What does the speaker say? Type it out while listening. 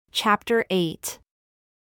Chapter 8.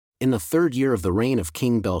 In the 3rd year of the reign of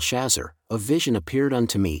King Belshazzar, a vision appeared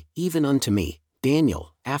unto me, even unto me,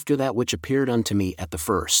 Daniel, after that which appeared unto me at the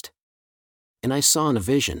first. And I saw in a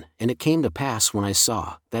vision, and it came to pass when I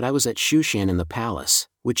saw, that I was at Shushan in the palace,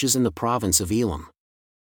 which is in the province of Elam.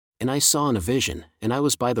 And I saw in a vision, and I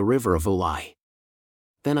was by the river of Ulai.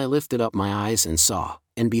 Then I lifted up my eyes and saw,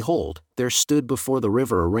 and behold, there stood before the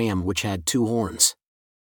river a ram which had 2 horns.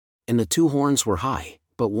 And the 2 horns were high,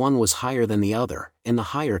 but one was higher than the other, and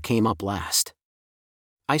the higher came up last.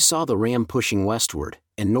 I saw the ram pushing westward,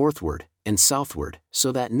 and northward, and southward,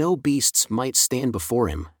 so that no beasts might stand before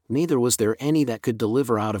him, neither was there any that could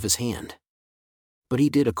deliver out of his hand. But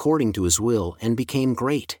he did according to his will and became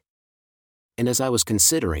great. And as I was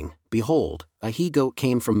considering, behold, a he-goat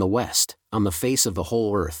came from the west, on the face of the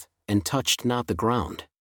whole earth, and touched not the ground.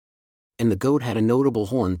 And the goat had a notable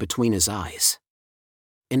horn between his eyes.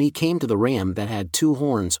 And he came to the ram that had 2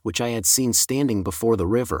 horns which I had seen standing before the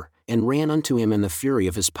river, and ran unto him in the fury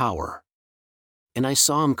of his power. And I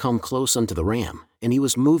saw him come close unto the ram, and he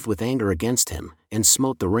was moved with anger against him, and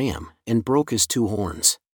smote the ram, and broke his 2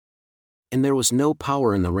 horns. And there was no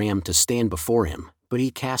power in the ram to stand before him, but he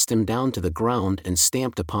cast him down to the ground and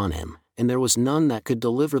stamped upon him, and there was none that could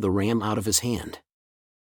deliver the ram out of his hand.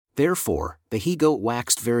 Therefore, the he-goat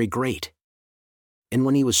waxed very great. And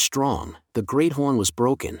when he was strong, the great horn was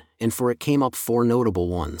broken, and for it came up 4 notable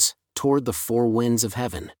ones, toward the 4 winds of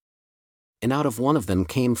heaven. And out of one of them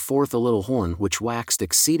came forth a little horn which waxed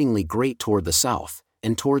exceedingly great toward the south,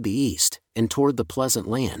 and toward the east, and toward the pleasant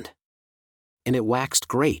land. And it waxed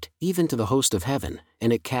great, even to the host of heaven,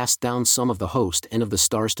 and it cast down some of the host and of the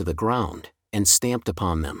stars to the ground, and stamped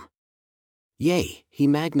upon them. Yea, he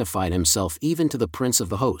magnified himself even to the prince of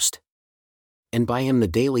the host. And by him the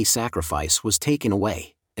daily sacrifice was taken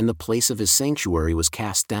away, and the place of his sanctuary was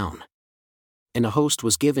cast down. And a host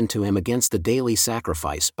was given to him against the daily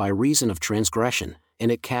sacrifice by reason of transgression, and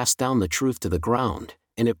it cast down the truth to the ground,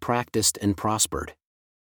 and it practiced and prospered.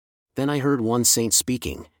 Then I heard one saint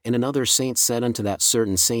speaking, and another saint said unto that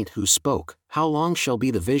certain saint who spoke, How long shall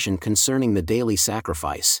be the vision concerning the daily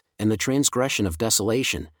sacrifice, and the transgression of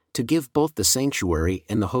desolation, to give both the sanctuary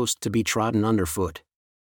and the host to be trodden under foot?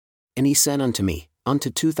 And he said unto me, Unto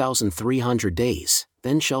 2,300 days,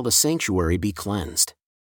 then shall the sanctuary be cleansed.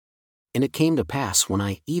 And it came to pass when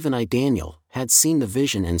I, even I Daniel, had seen the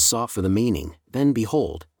vision and sought for the meaning, then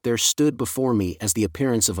behold, there stood before me as the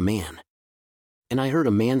appearance of a man. And I heard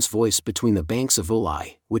a man's voice between the banks of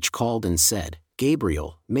Ulai, which called and said,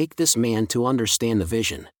 Gabriel, make this man to understand the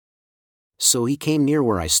vision. So he came near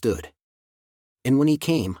where I stood. And when he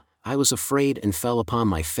came, I was afraid and fell upon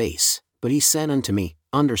my face, but he said unto me,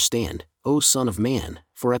 Understand, O son of man,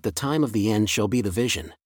 for at the time of the end shall be the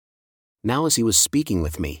vision. Now as he was speaking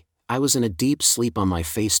with me, I was in a deep sleep on my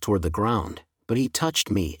face toward the ground, but he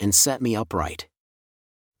touched me and set me upright.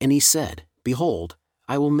 And he said, Behold,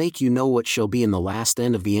 I will make you know what shall be in the last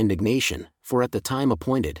end of the indignation, for at the time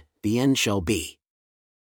appointed, the end shall be.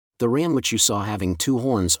 The ram which you saw having 2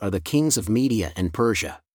 horns are the kings of Media and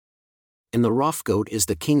Persia. And the rough goat is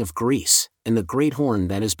the king of Greece, and the great horn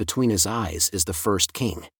that is between his eyes is the first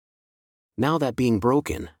king. Now that being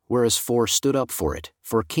broken, whereas 4 stood up for it,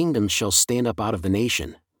 for kingdoms shall stand up out of the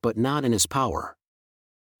nation, but not in his power.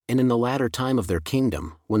 And in the latter time of their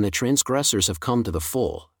kingdom, when the transgressors have come to the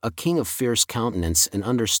full, a king of fierce countenance and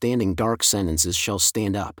understanding dark sentences shall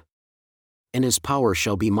stand up. And his power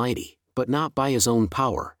shall be mighty, but not by his own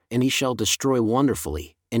power, and he shall destroy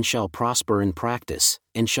wonderfully, and shall prosper in practice,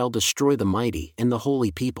 and shall destroy the mighty and the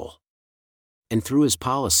holy people. And through his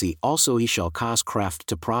policy also he shall cause craft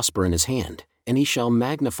to prosper in his hand, and he shall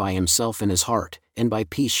magnify himself in his heart, and by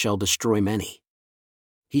peace shall destroy many.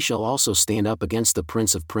 He shall also stand up against the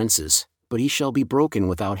prince of princes, but he shall be broken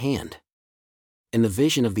without hand. And the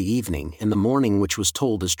vision of the evening and the morning which was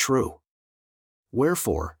told is true.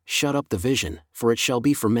 Wherefore, shut up the vision, for it shall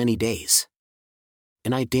be for many days.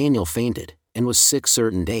 And I Daniel fainted, and was sick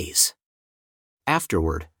certain days.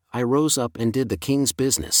 Afterward, I rose up and did the king's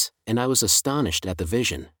business, and I was astonished at the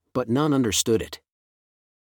vision, but none understood it.